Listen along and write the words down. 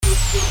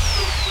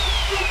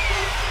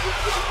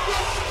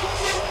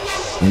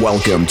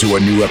Welcome to a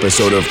new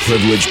episode of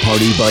Privilege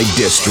Party by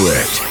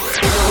District.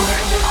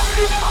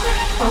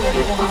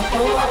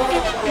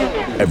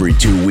 Every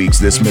 2 weeks,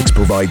 this mix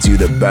provides you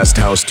the best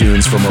house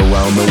tunes from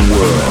around the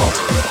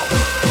world.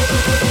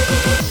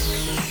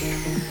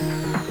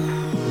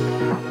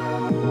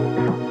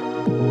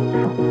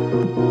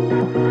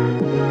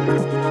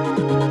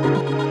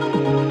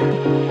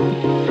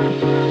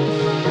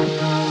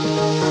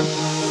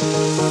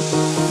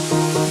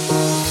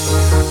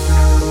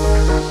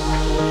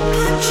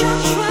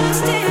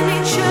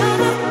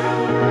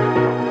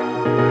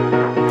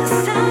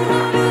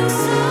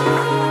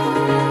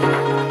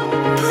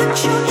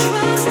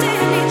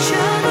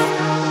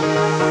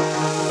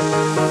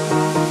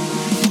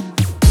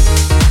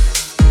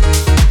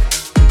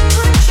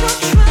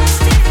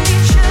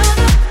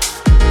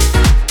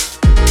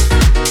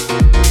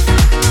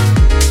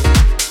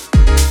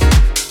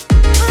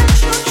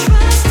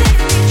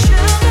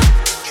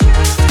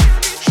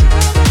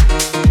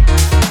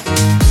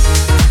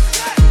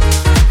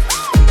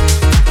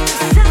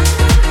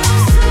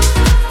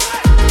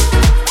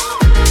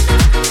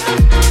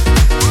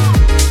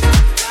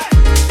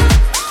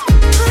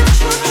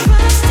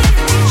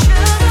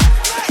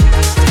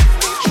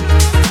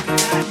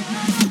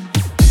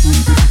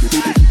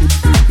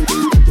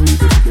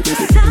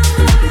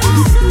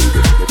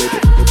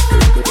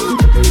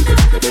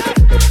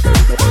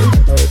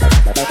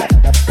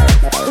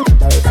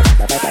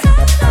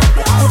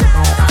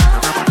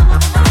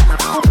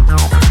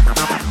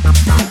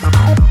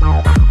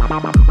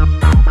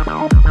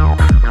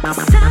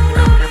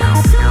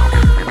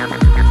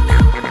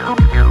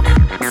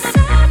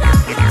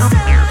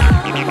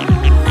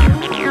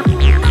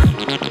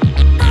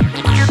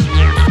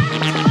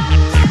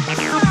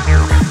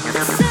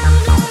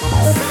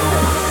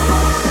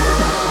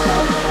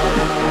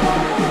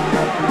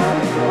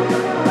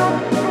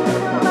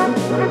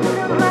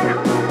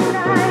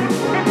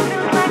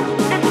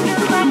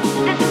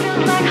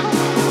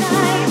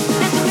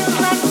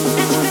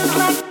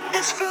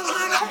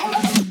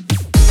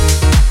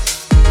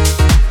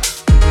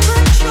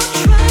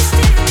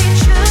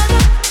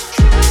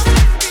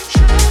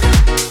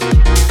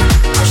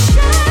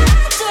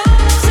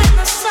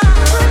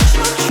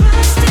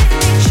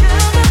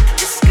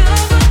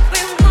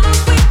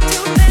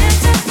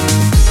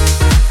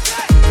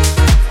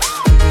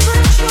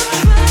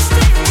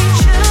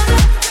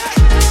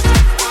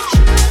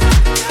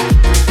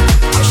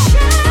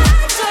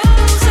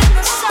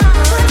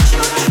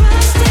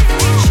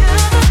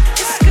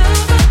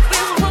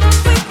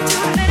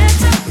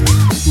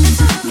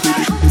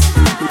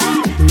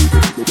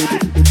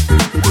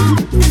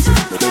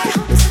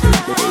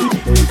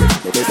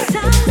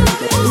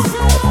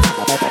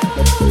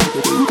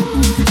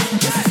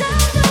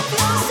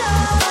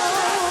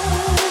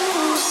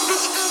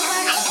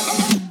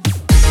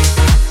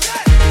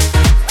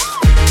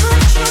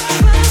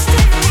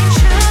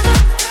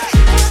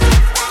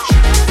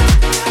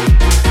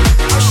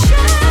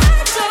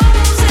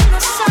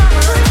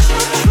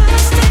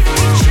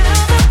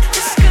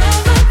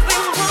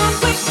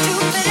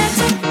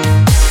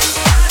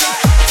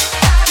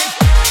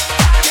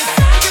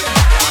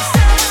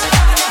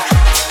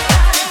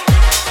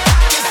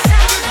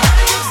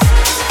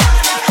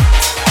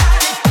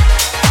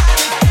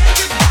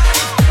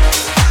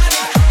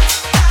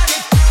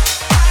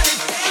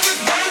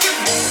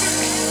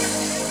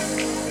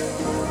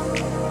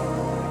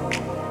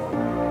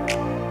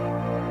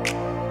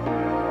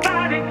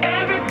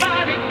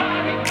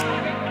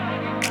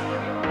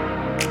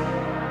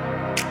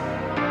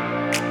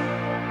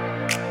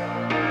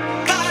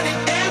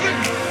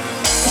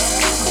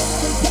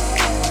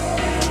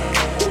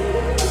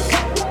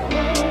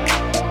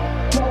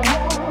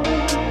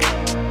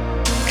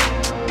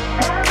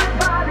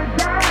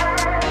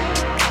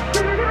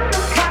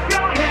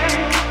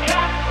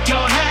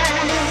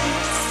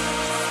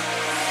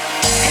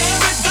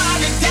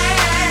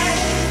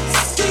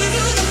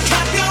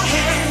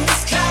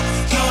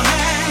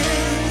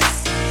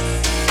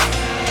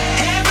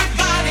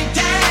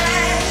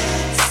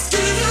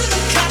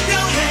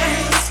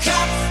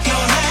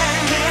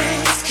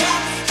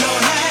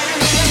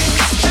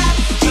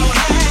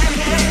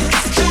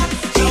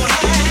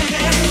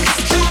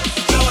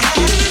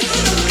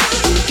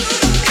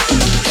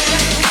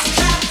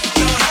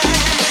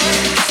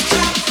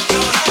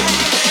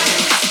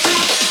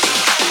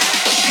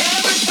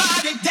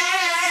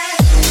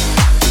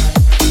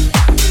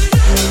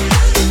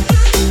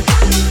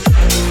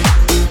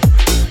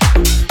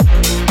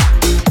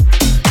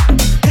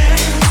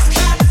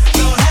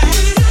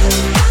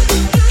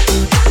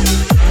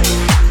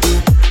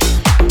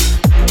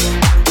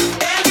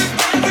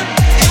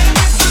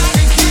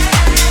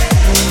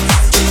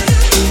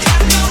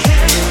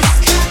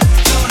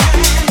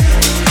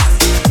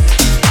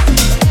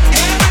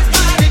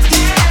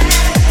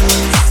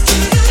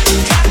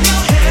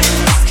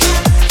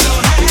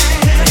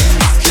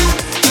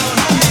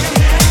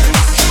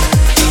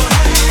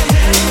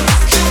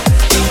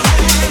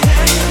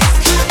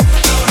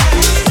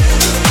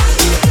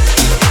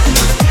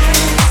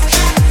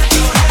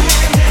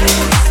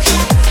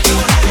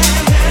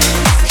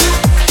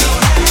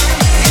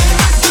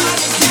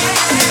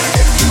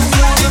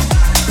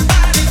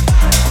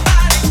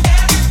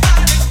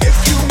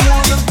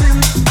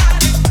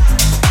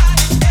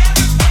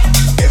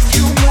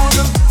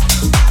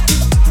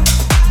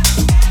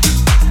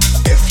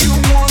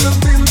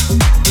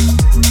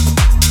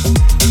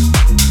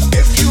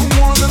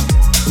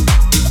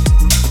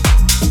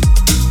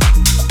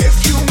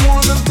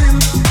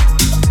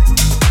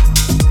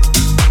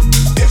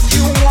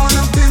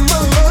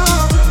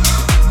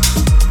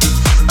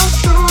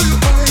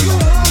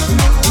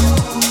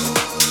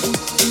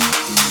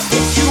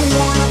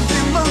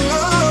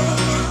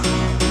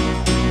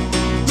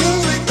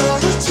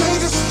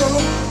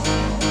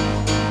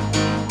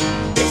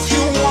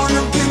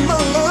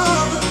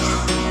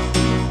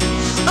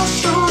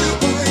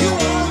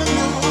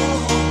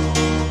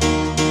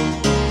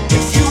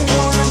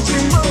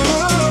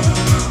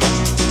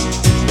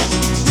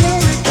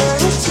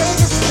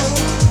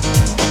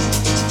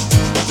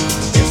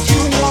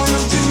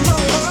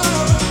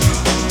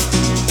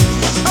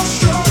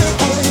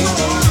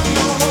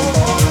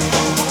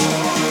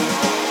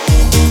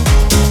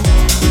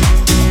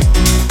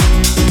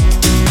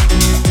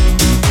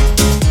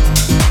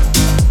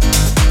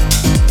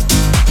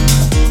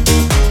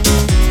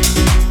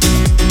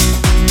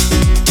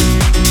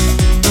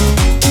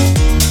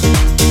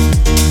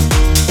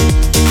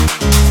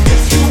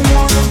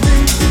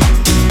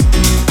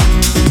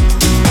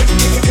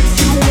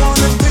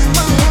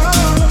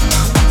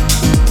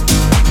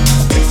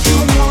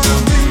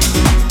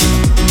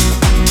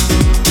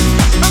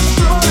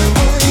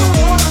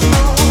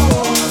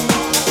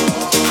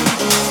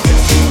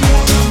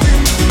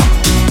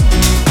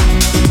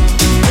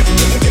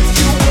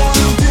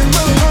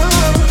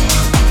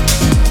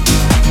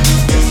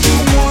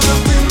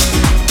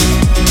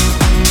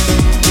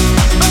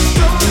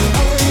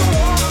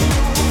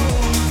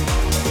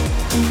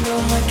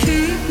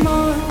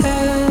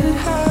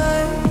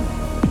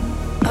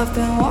 I've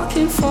been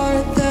walking for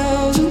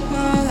 1,000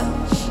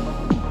 miles.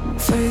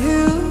 For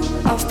you,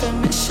 I've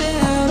been missing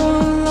out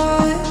on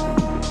life.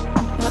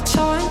 No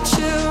time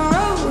to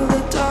roll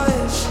the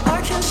dice. I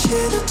can see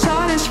the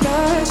tide is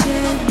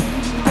rising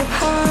up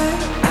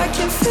high. I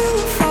can feel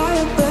the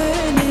fire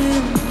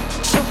burning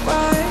so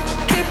bright.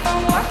 Keep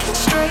on walking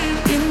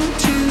straight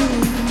into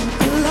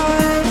the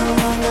light. No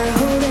longer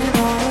holding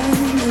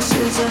on. This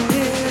is a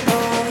new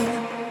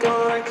dawn.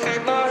 Gonna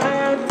keep my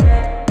head.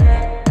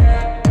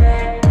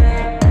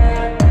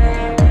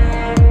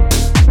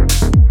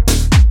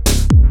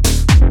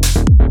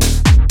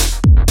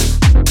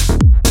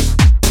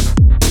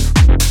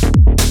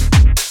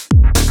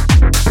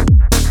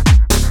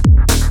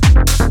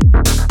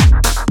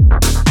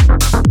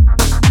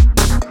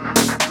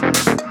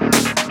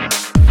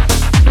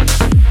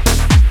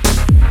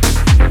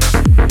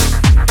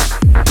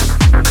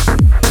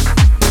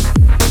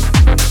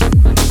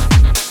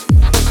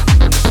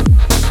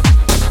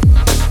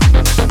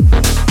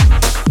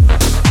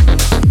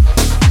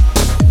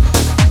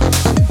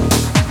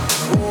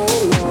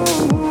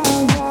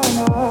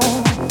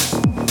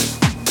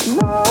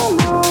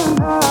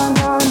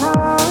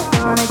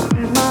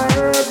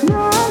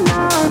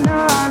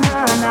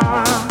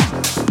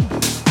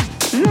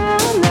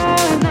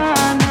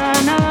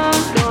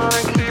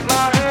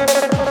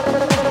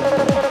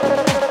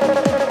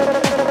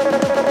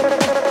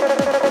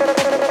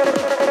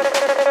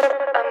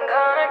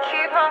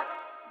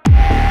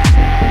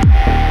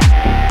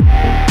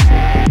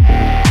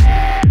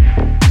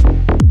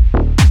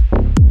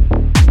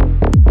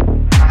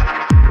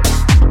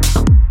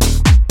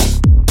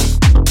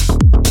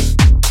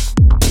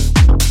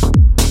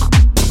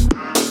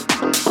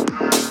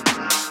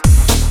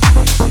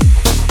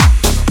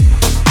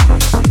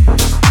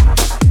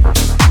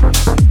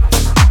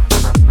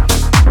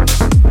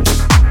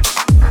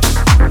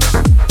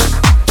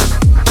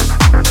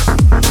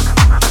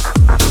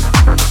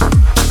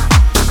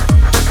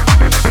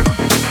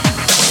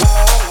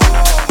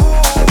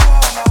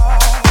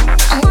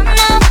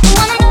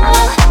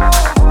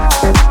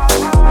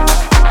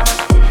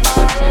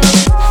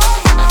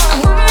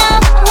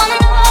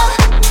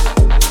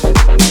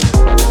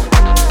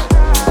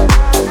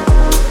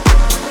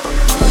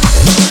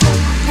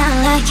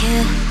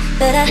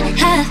 But I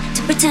have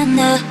to pretend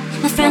that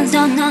my friends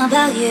don't know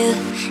about you.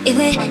 If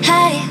we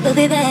hide, we'll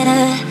be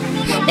better.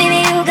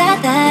 Baby, you got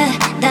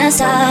that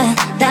style,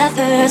 that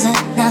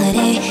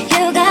personality.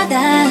 You got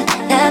that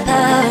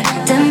power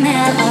to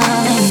melt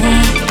all in me.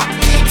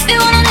 If you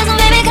wanna dance, so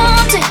baby,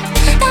 come to.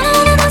 I don't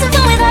wanna dance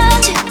alone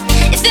without you.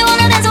 If you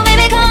wanna dance, so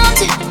baby, come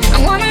to. I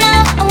wanna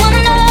know.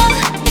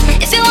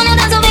 If you wanna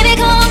dance, so baby,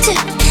 come to.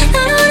 I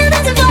don't wanna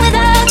dance alone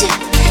without you.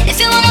 If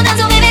you wanna dance,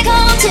 so baby,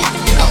 come to.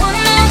 I wanna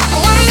know.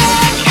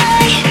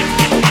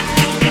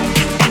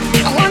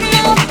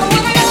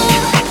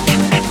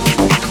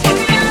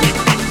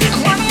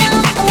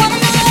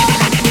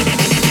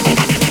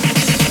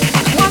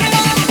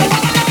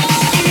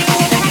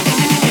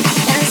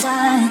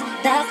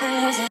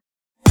 That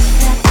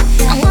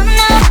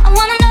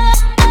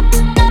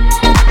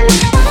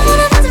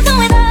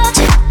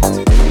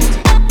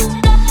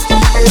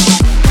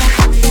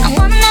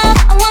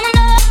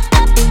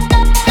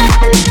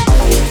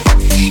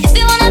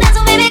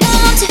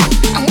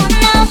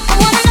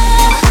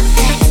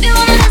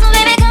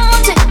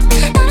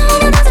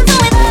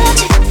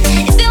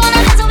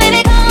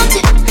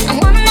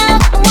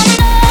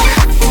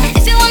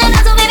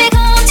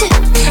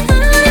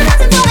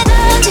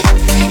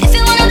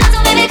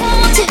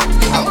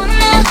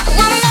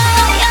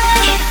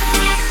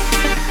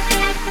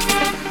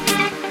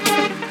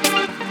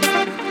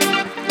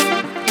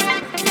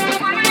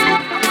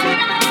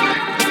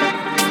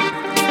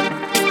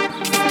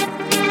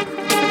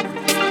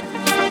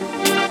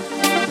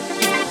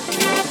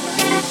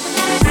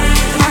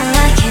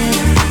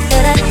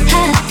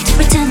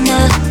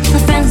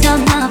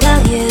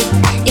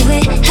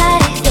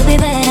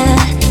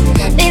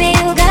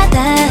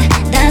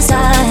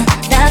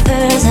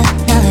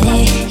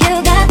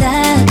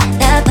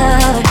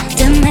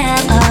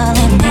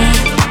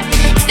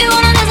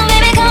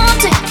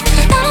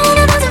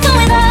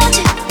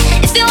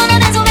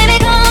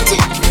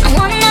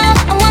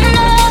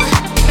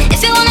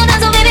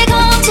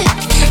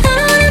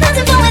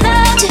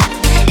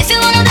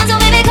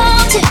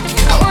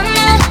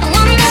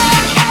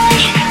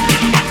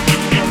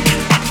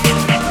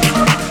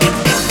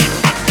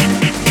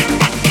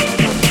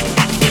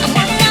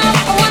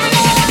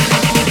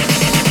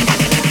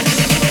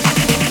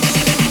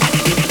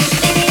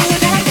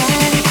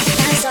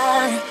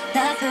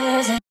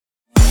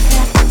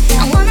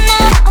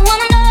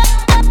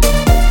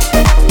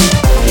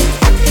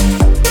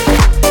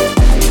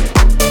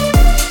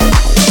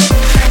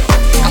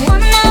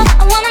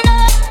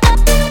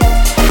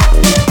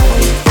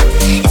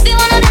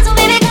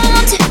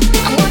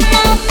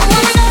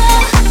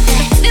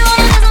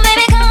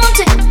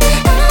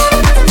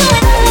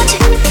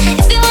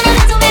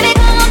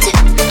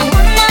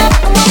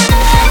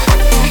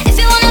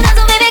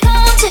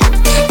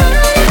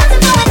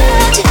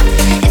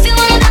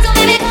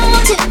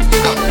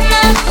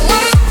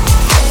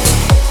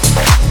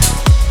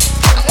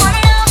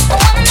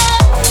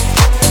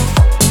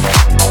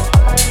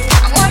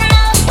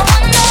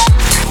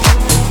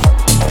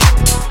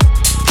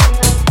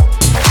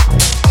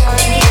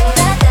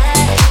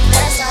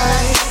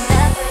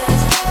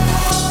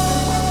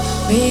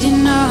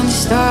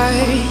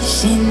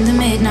in the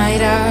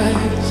midnight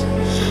hours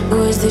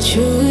was the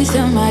truth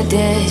of my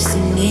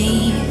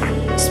destiny.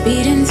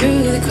 Speeding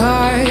through the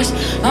cars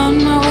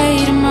on my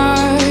way to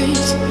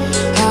Mars,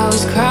 I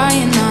was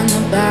crying on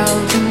the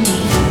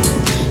balcony.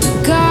 You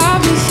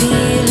got me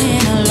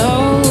feeling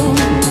alone,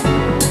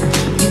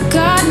 you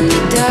got me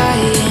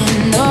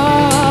dying, oh.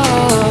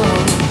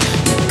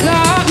 You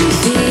got me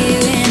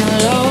feeling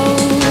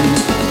alone,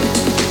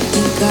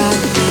 you got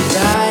me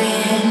dying.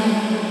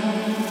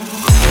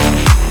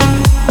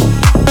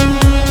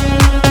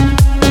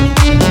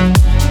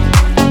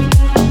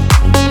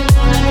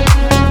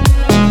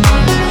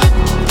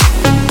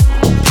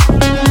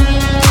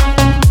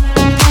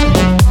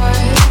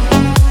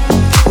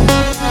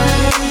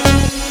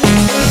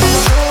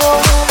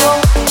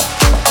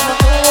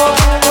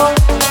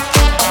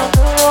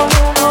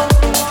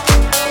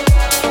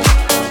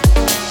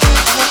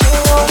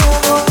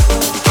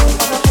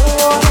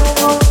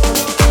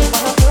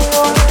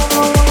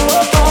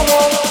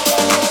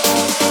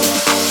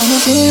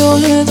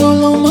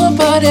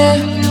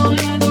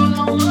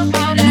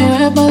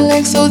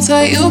 So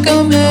tight, you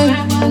got me.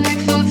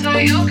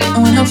 And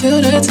when I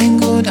feel that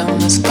tingle down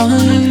my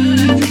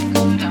spine,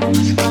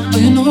 oh,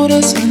 you know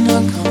that's when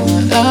I come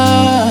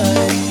alive.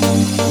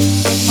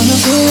 When I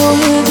feel your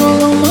hands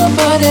all on my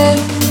body,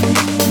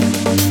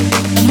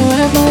 and I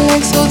wrap my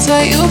legs so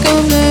tight, you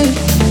got me.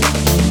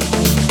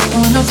 And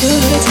when I feel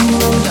that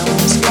tingle down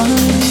my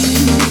spine,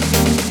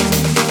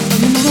 oh,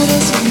 you know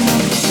that's when I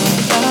come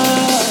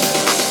alive.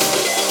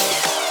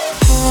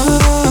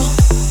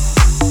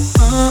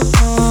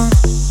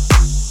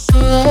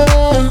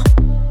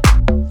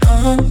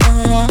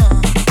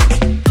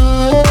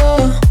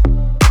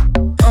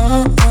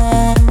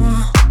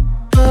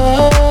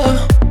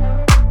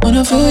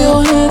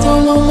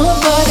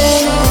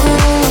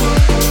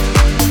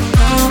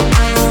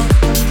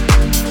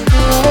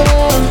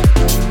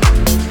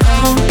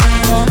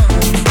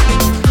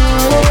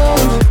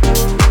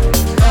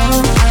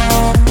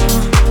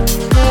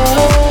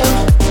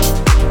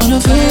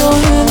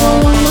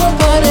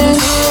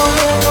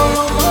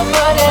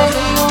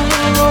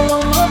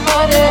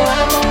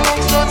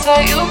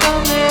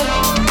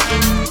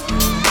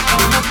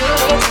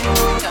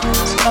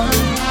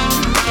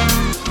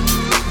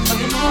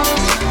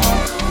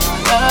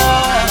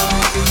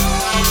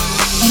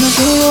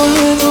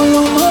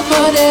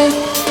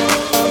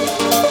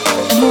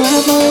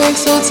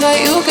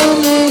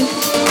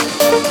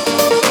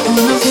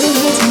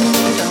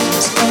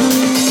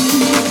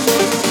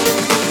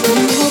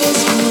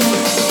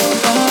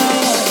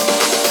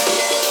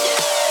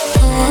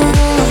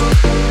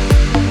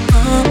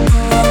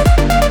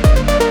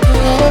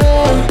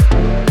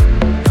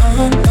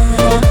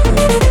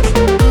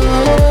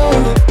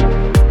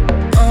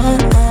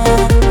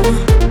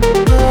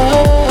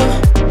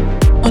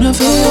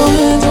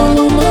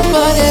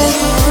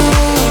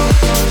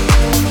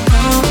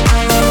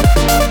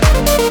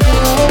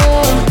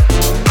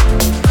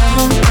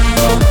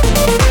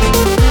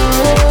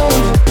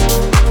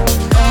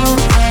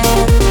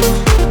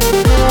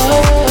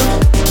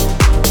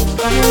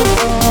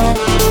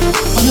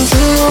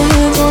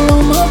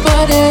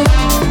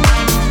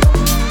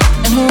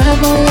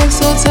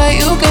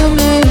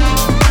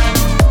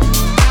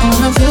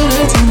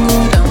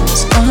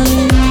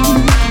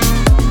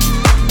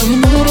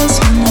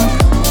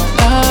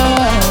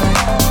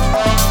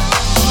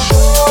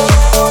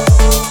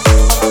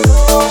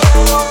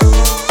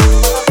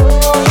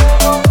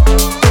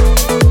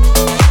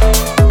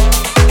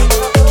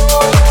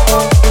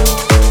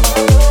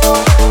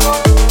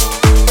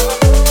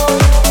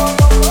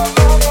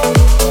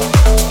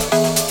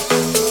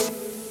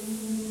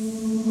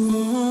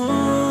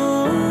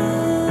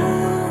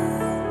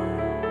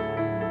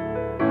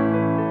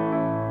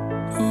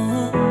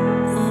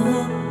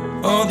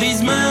 All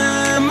these memories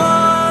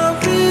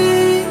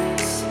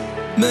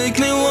make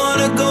me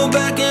wanna go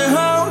back and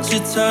hold you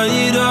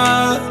tight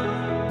up,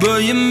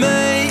 but you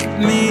made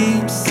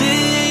me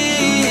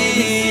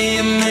see,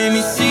 you made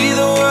me see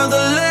the world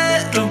a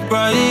little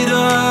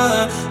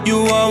brighter.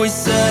 You always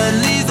said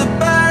leave the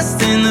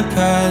past in the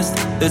past,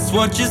 that's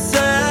what you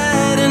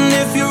said. And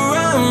if you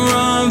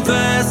run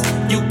fast,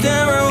 you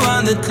can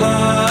rewind the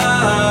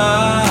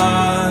clock.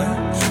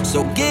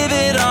 So give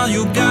it all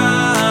you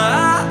got.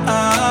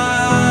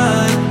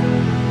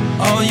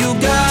 All you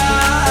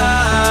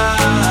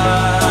got,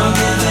 I'll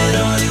give it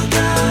all you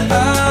got.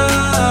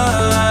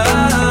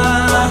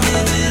 I'll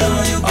give it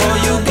all you got. All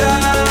you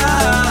got,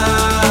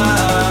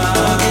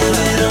 I'll give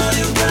it all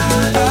you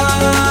got.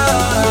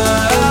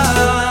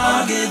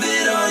 I'll give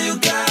it all you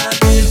got.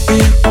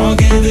 I'll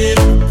give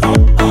it,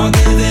 I'll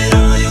give it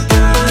all you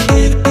got.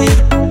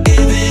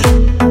 Give it,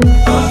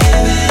 I'll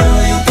give it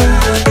all you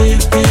got.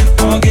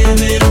 I'll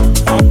give it,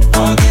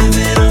 I'll give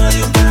it all.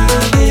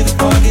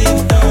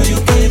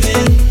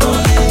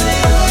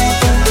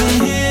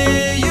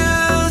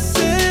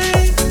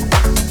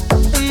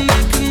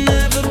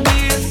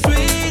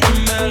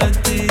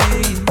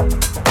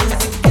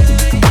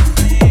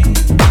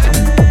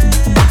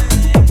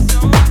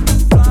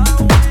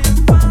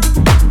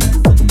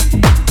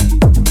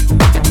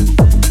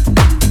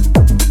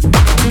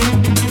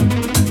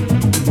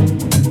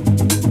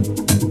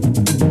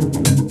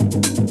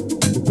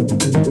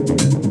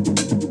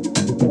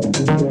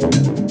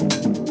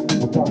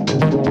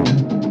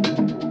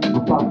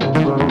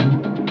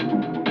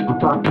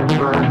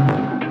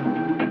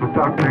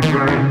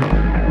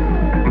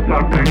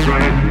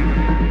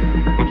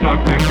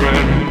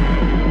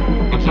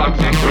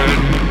 toxic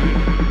friend,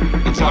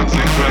 a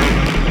toxic friend,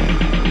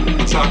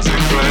 a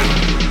toxic friend,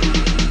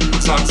 a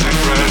toxic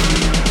friend,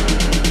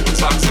 a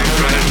toxic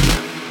friend,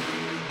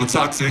 a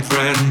toxic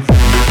friend.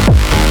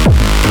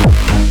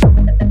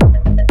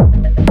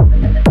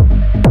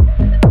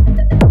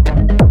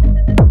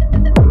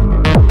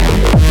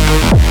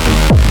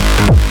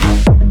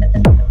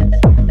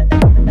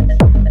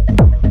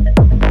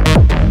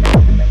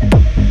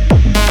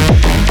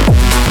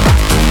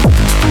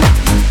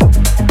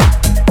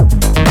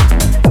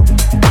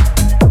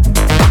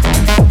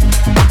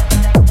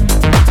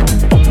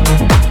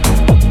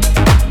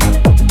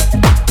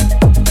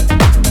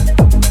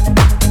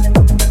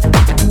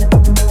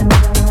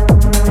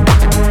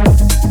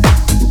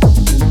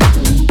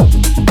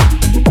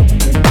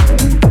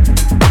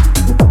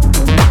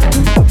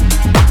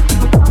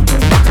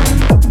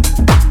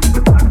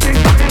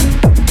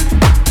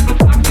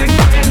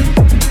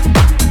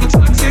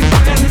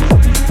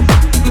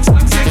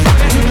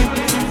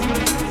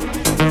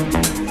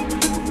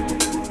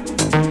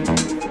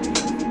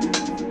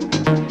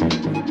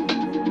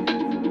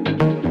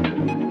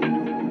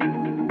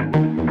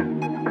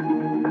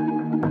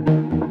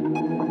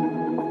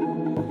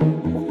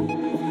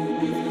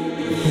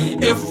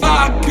 If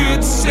I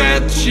could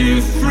set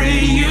you free,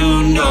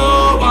 you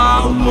know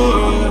I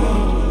would.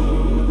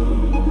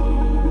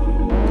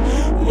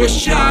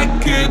 Wish I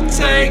could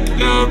take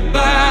the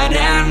bad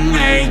and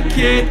make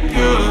it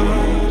good,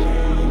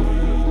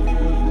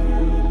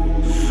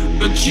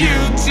 but you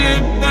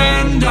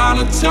depend on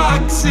a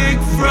toxic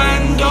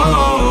friend,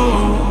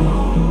 oh.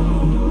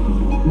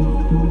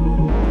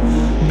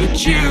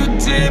 But you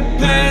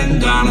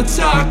depend on a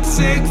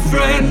toxic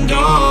friend,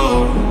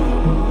 oh.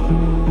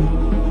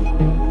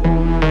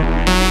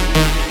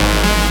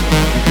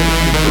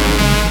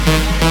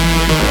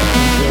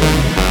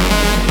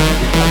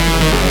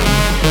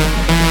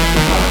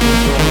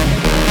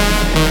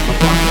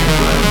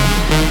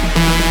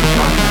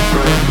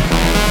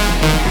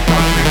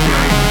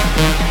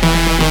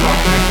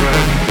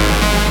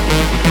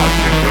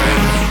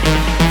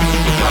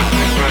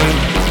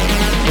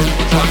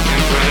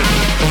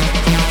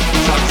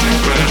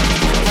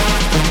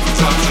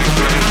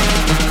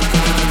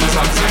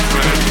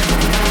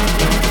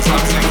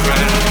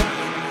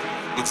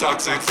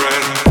 Toxic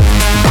friend.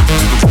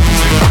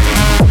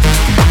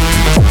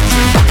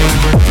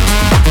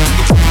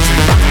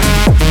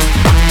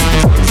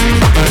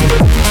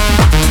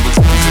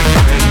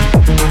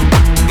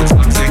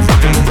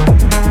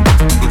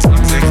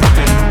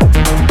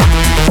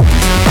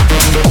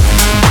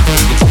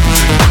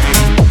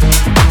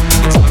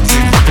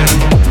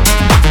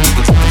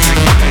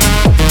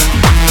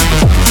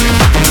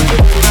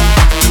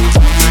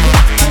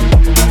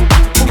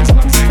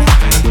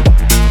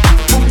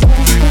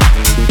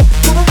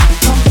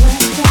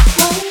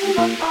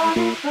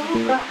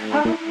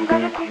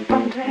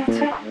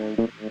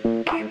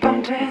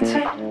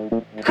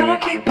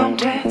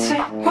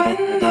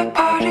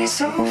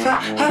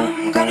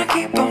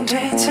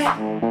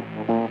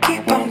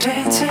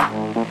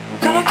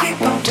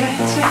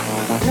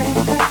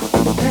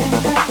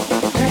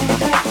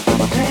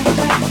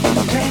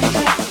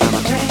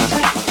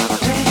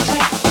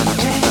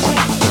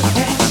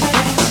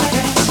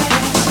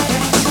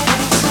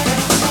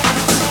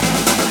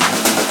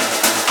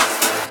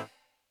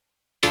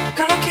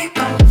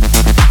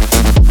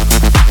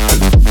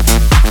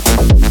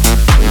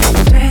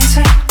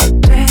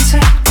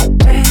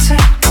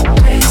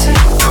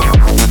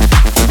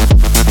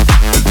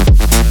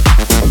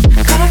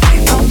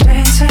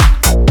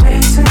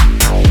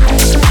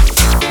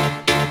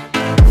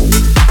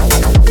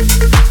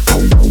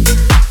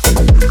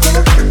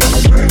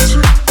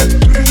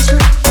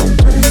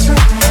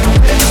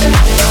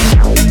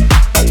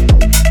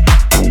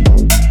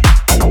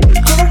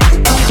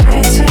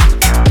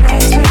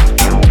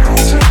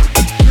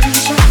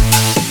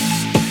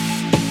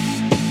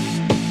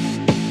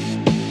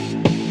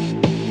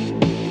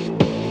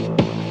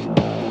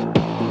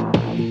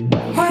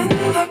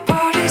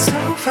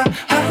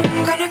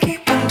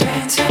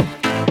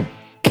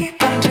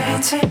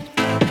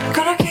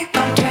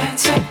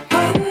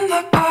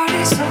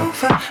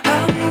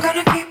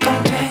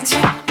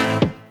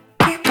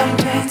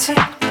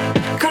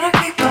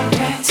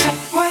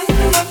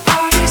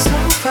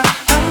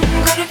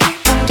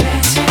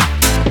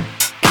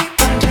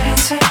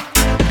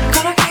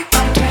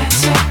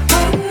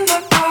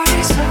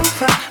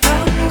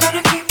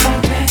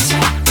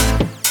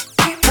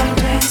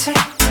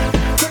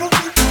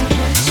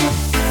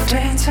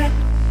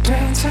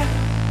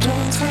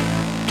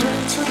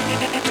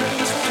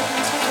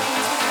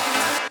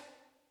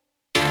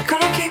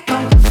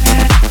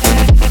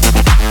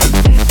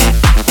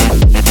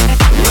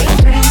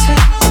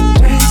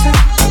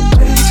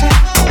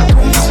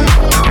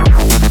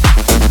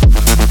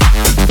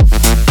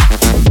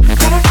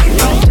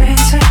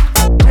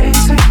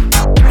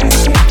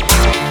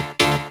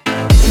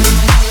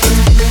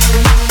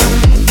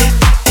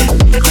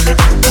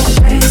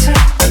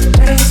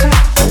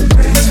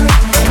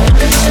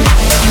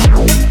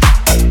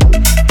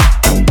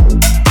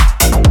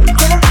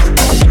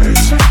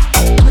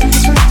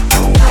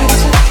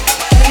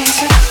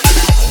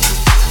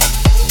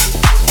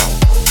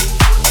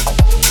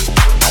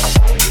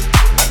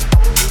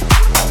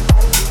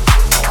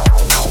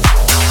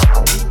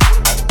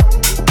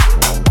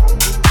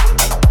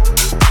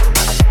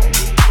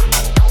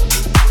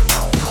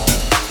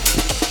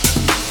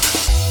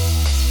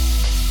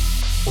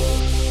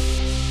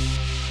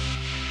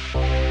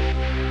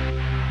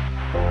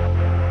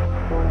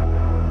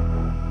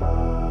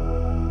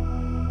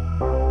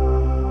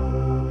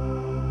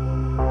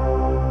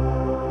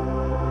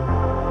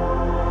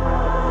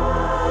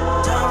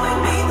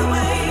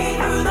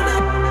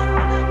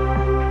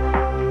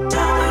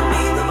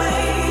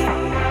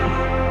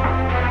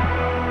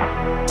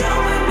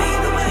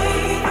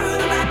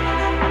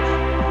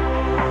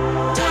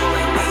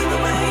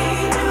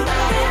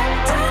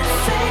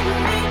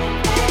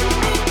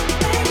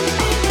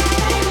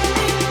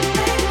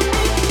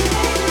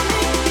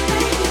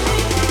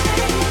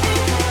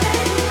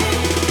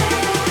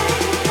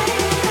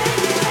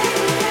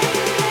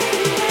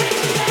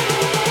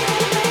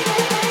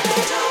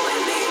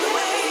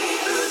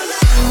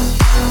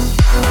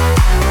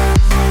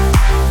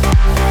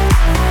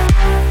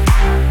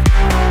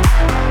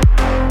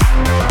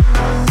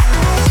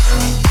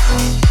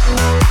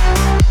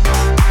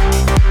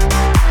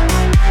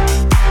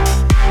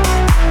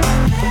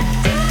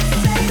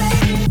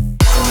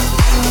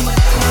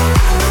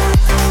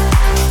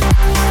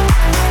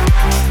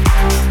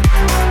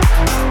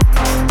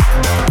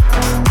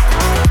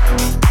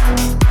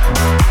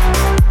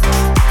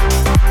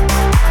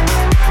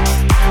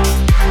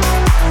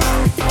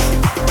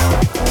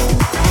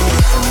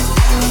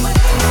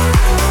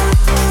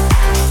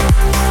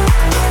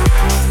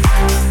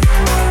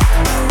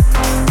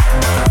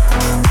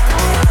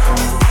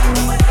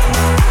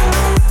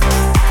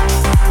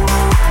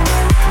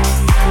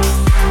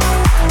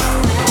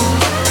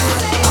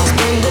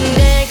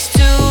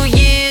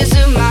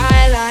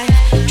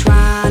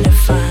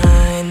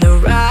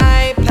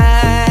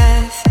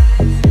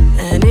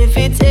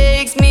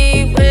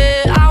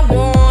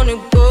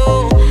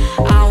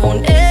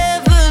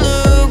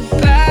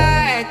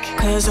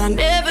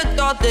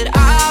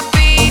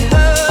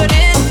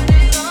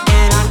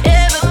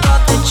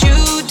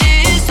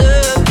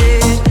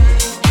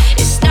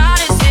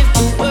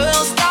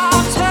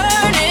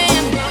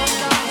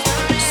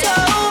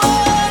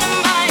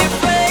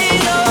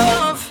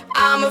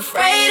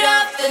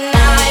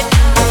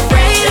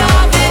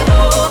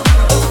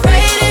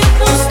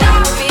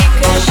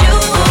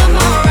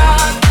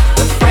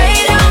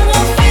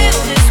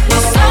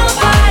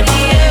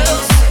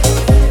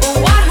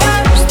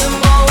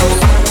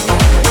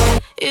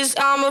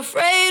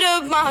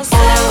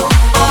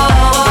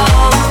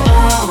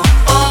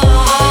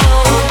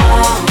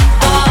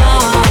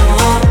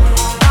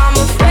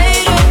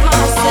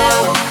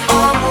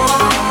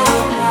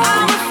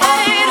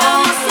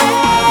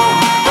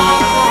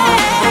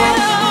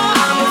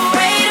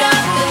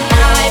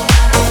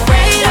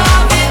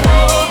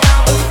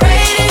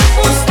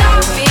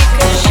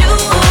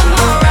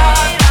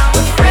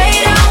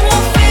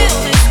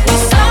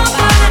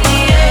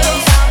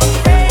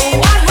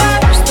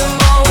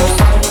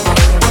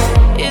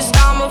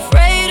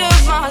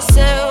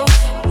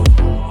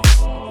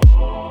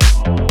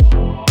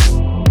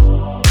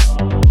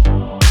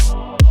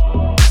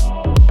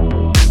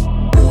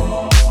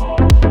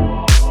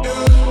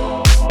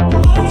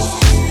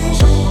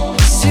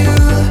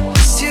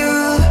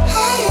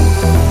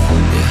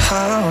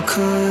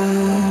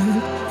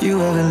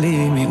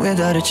 leave me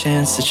without a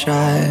chance to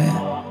try?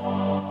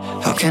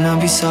 How can I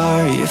be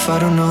sorry if I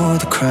don't know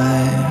the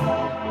crime?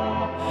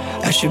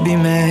 I should be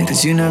mad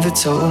cause you never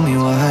told me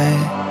why.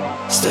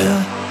 Still,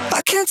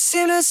 I can't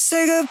seem to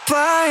say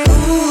goodbye.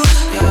 Ooh,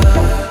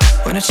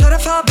 yeah. When I try to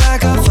fall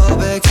back, I fall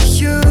back to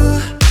you.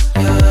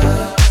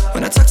 Yeah.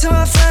 When I talk to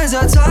my friends,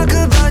 I talk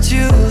about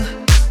you.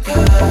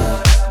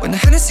 Yeah. When the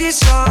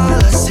Hennessy's all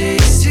I see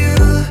is you,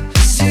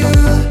 it's you,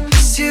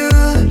 it's you,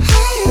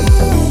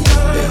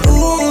 yeah,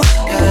 ooh,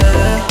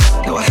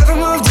 yeah. No, I haven't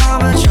moved on,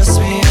 but trust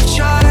me, I've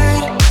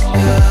tried,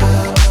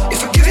 yeah. If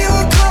I give you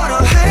a call,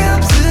 I'll hang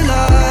up the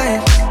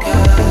line,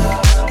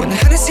 yeah. When the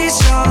Hennessy's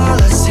all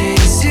I see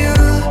is you,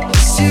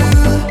 it's you,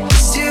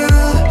 it's you,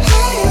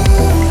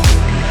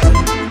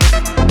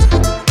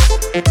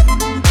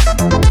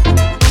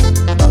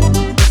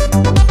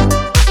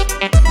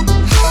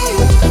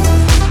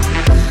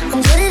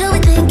 I'm good at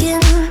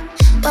overthinking,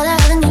 but I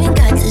haven't even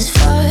got this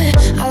far.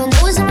 All I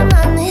know is in my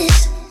mind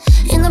is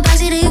in the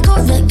backseat of your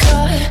Corvette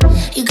car.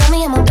 You got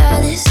me at my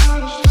baddest,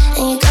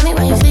 and you got me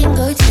by your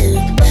fingertip.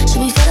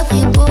 Should be fed up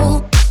with your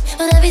boo,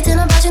 but everything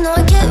about you know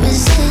I can't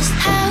resist.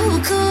 How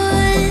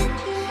could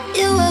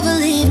you ever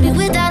leave me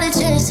without a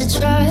chance to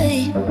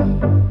try?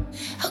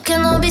 How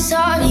can I be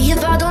sorry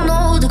if I don't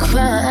know the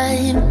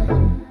crime?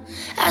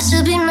 I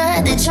should be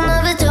mad that you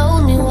never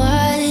told me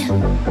why.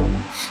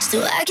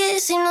 Still, I can't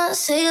seem to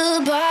say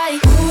goodbye.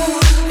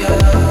 ooh,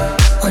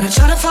 yeah. When I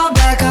try to fall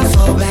back, I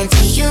fall back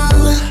to you,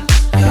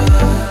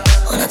 yeah.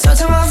 When I talk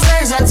to my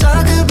friends, I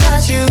talk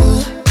about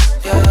you.